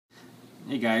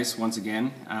Hey guys, once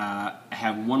again, I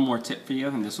have one more tip for you,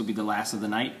 and this will be the last of the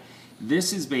night.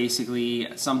 This is basically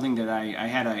something that I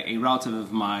had a relative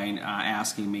of mine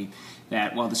asking me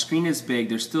that while the screen is big,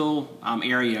 there's still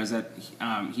areas that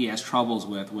he has troubles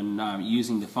with when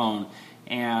using the phone,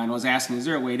 and was asking, is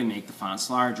there a way to make the fonts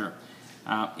larger?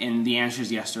 And the answer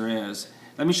is yes, there is.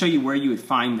 Let me show you where you would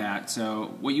find that.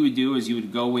 So what you would do is you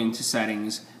would go into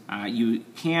settings. You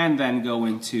can then go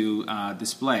into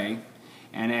display.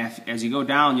 And as you go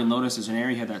down, you'll notice there's an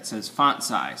area here that says font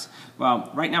size.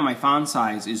 Well, right now my font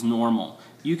size is normal.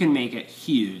 You can make it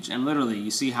huge, and literally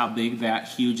you see how big that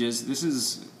huge is. This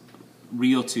is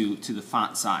real to the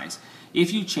font size.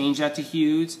 If you change that to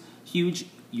huge,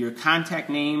 your contact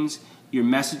names, your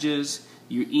messages,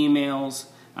 your emails,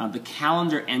 the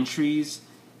calendar entries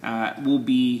will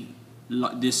be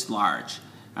this large.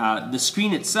 The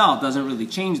screen itself doesn't really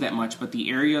change that much, but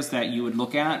the areas that you would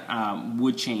look at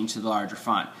would change to the larger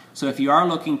font. So if you are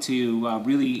looking to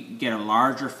really get a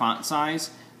larger font size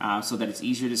so that it's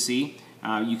easier to see,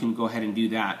 you can go ahead and do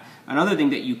that. Another thing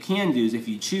that you can do is, if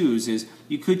you choose, is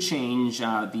you could change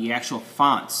the actual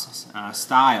font's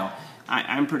style.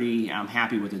 I'm pretty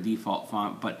happy with the default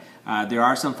font, but there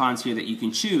are some fonts here that you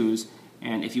can choose,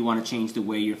 and if you want to change the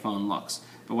way your phone looks.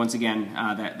 But once again,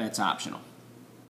 that's optional.